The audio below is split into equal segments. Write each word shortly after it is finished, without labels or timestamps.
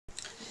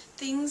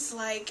things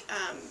like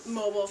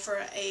mobile for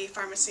a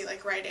pharmacy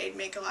like Rite Aid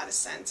make a lot of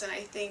sense, and I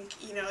think,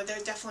 you know,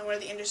 they're definitely one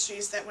of the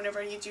industries that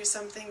whenever you do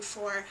something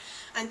for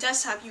on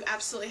desktop, you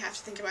absolutely have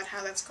to think about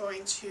how that's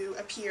going to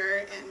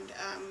appear and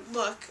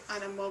look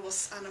on a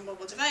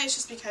mobile device,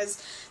 just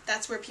because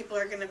that's where people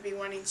are going to be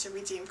wanting to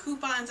redeem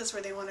coupons. That's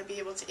where they want to be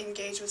able to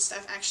engage with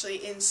stuff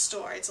actually in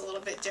store. It's a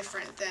little bit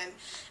different than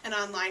an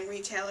online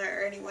retailer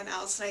or anyone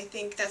else, and I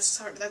think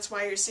that's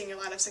why you're seeing a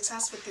lot of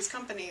success with these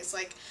companies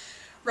like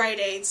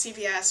Rite Aid,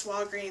 CVS,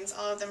 Walgreens.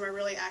 All of them are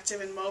really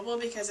active in mobile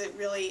because it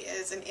really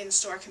is an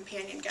in-store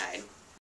companion guide.